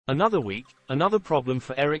Another week, another problem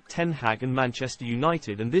for Erik ten Hag and Manchester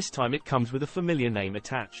United, and this time it comes with a familiar name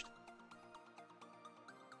attached.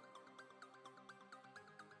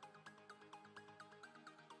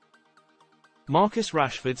 Marcus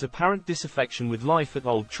Rashford's apparent disaffection with life at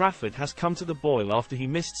Old Trafford has come to the boil after he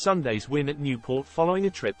missed Sunday's win at Newport following a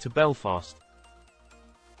trip to Belfast.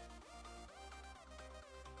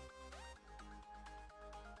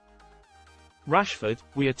 Rashford,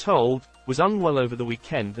 we are told, was unwell over the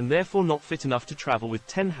weekend and therefore not fit enough to travel with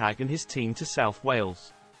Ten Hag and his team to South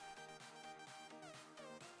Wales.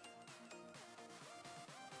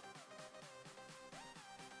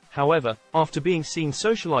 However, after being seen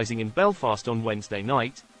socialising in Belfast on Wednesday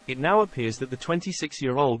night, it now appears that the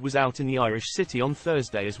 26-year-old was out in the Irish city on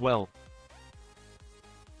Thursday as well.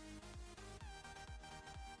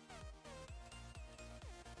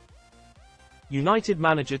 United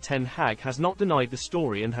manager Ten Hag has not denied the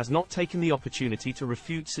story and has not taken the opportunity to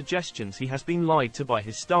refute suggestions he has been lied to by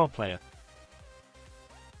his star player.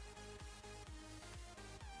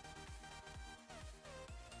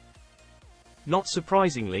 Not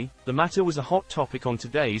surprisingly, the matter was a hot topic on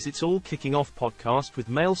today's It's All Kicking Off podcast, with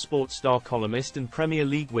Mail Sports star columnist and Premier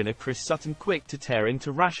League winner Chris Sutton quick to tear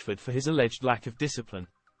into Rashford for his alleged lack of discipline.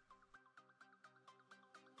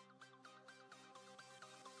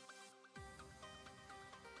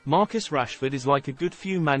 Marcus Rashford is like a good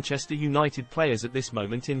few Manchester United players at this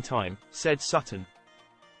moment in time, said Sutton.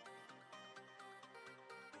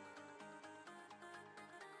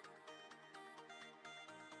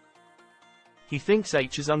 He thinks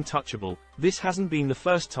H is untouchable. This hasn't been the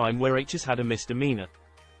first time where H has had a misdemeanor.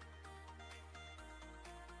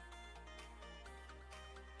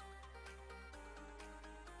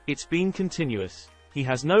 It's been continuous. He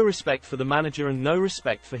has no respect for the manager and no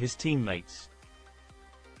respect for his teammates.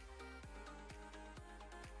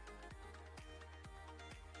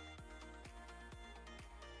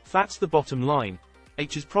 That's the bottom line.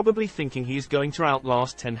 H is probably thinking he is going to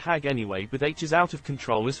outlast Ten Hag anyway, but H is out of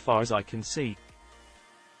control as far as I can see.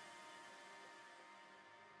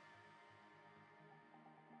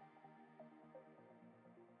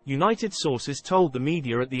 United sources told the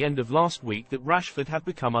media at the end of last week that Rashford had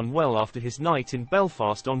become unwell after his night in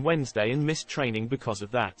Belfast on Wednesday and missed training because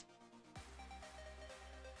of that.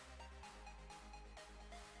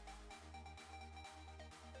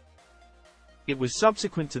 It was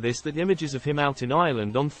subsequent to this that images of him out in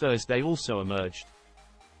Ireland on Thursday also emerged.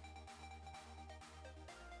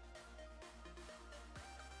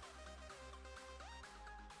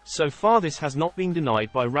 So far this has not been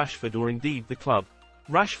denied by Rashford or indeed the club.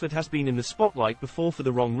 Rashford has been in the spotlight before for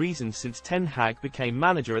the wrong reasons since Ten Hag became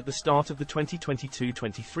manager at the start of the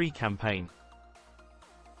 2022-23 campaign.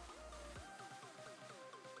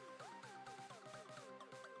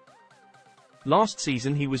 Last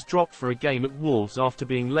season he was dropped for a game at Wolves after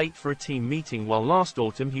being late for a team meeting, while last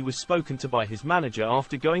autumn he was spoken to by his manager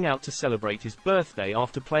after going out to celebrate his birthday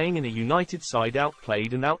after playing in a United side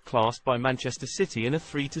outplayed and outclassed by Manchester City in a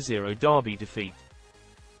 3-0 derby defeat.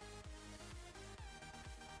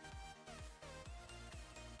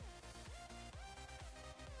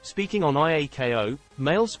 Speaking on IAKO,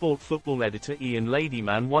 Mail Sport football editor Ian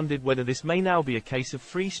Ladyman wondered whether this may now be a case of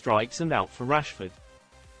 3 strikes and out for Rashford.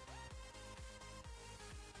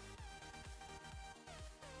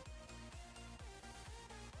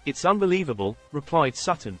 It's unbelievable, replied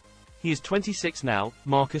Sutton. He is 26 now,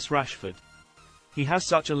 Marcus Rashford. He has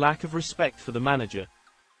such a lack of respect for the manager.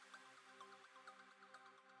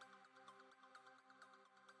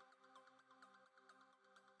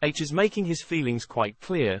 H is making his feelings quite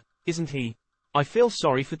clear, isn't he? I feel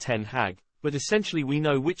sorry for Ten Hag, but essentially we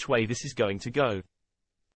know which way this is going to go.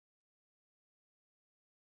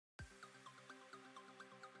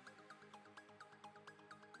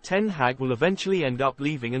 Ten Hag will eventually end up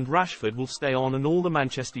leaving and Rashford will stay on, and all the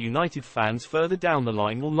Manchester United fans further down the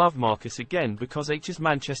line will love Marcus again because H is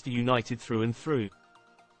Manchester United through and through.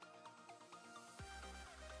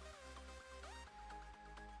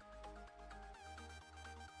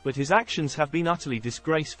 But his actions have been utterly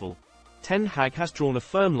disgraceful. Ten Hag has drawn a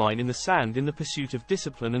firm line in the sand in the pursuit of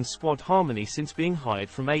discipline and squad harmony since being hired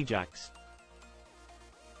from Ajax.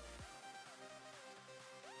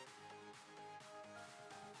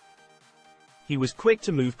 He was quick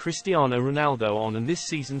to move Cristiano Ronaldo on and this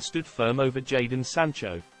season stood firm over Jadon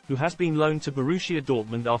Sancho, who has been loaned to Borussia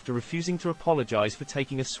Dortmund after refusing to apologise for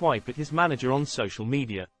taking a swipe at his manager on social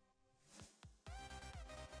media.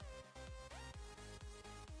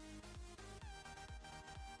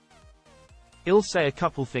 "I'll say a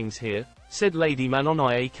couple things here," said Ladyman on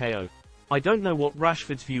IAKO. I don't know what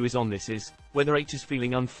Rashford's view is on this whether H is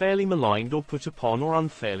feeling unfairly maligned or put upon or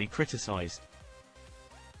unfairly criticised.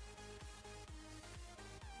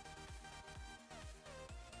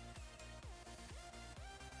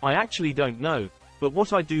 I actually don't know, but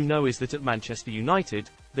what I do know is that at Manchester United,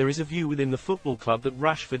 there is a view within the football club that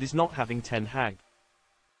Rashford is not having Ten Hag.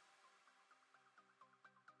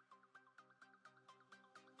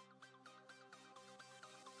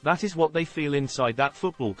 That is what they feel inside that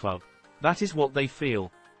football club. That is what they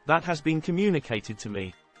feel. That has been communicated to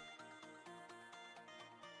me.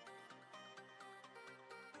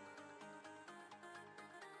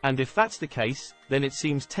 And if that's the case, then it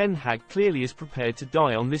seems Ten Hag clearly is prepared to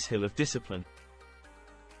die on this hill of discipline.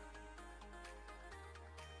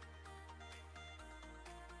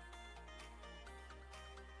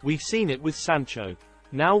 We've seen it with Sancho.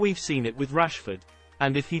 Now we've seen it with Rashford.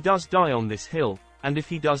 And if he does die on this hill, and if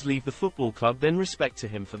he does leave the football club, then respect to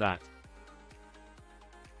him for that.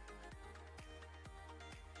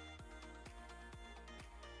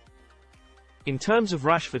 In terms of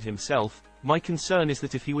Rashford himself, my concern is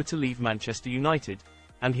that if he were to leave Manchester United,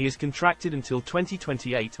 and he is contracted until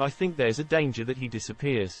 2028, I think there's a danger that he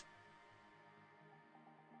disappears.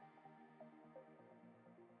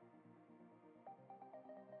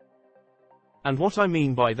 And what I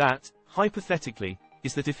mean by that, hypothetically,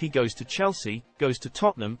 is that if he goes to Chelsea, goes to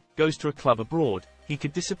Tottenham, goes to a club abroad, he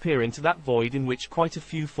could disappear into that void in which quite a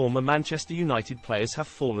few former Manchester United players have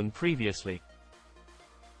fallen previously.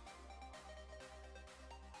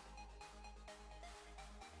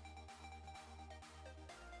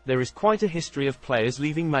 There is quite a history of players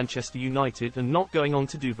leaving Manchester United and not going on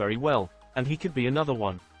to do very well, and he could be another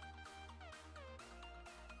one.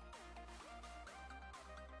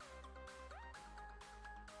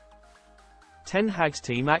 Ten Hag's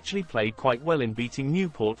team actually played quite well in beating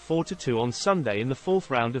Newport 4-2 on Sunday in the fourth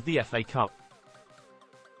round of the FA Cup.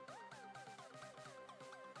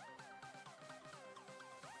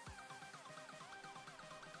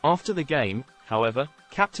 After the game, however,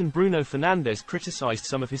 captain Bruno Fernandes criticised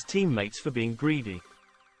some of his teammates for being greedy.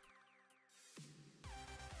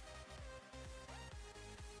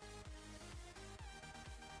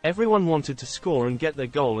 Everyone wanted to score and get their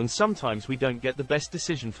goal, and sometimes we don't get the best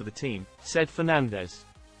decision for the team, said Fernandes.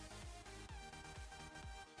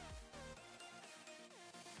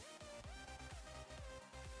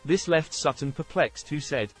 This left Sutton perplexed, who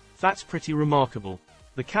said, "That's pretty remarkable.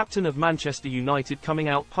 The captain of Manchester United coming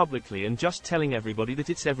out publicly and just telling everybody that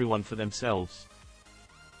it's everyone for themselves."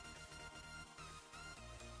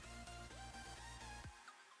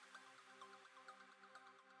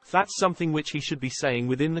 That's something which he should be saying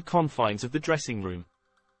within the confines of the dressing room.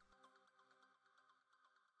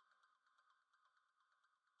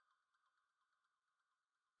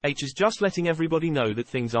 H is just letting everybody know that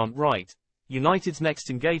things aren't right. United's next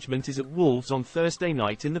engagement is at Wolves on Thursday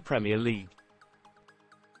night in the Premier League.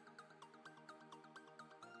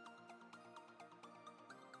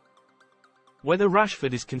 Whether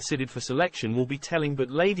Rashford is considered for selection will be telling, but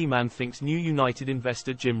Ladyman thinks new United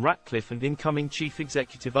investor Jim Ratcliffe and incoming chief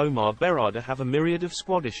executive Omar Berrada have a myriad of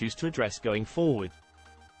squad issues to address going forward.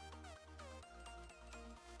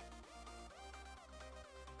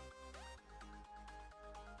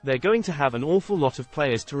 They're going to have an awful lot of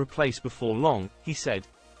players to replace before long, he said.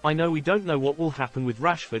 I know we don't know what will happen with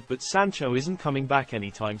Rashford, but Sancho isn't coming back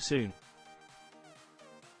anytime soon.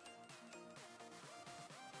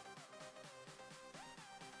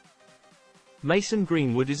 Mason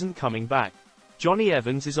Greenwood isn't coming back. Johnny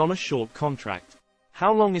Evans is on a short contract.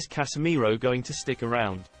 How long is Casemiro going to stick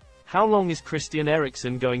around? How long is Christian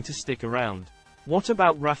Eriksen going to stick around? What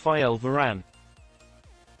about Raphael Varane?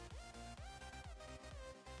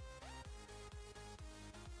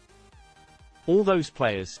 All those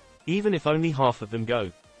players, even if only half of them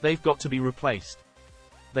go, they've got to be replaced.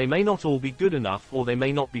 They may not all be good enough, or they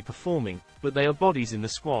may not be performing, but they are bodies in the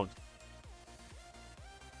squad.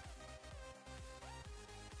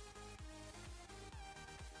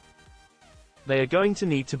 They are going to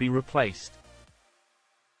need to be replaced.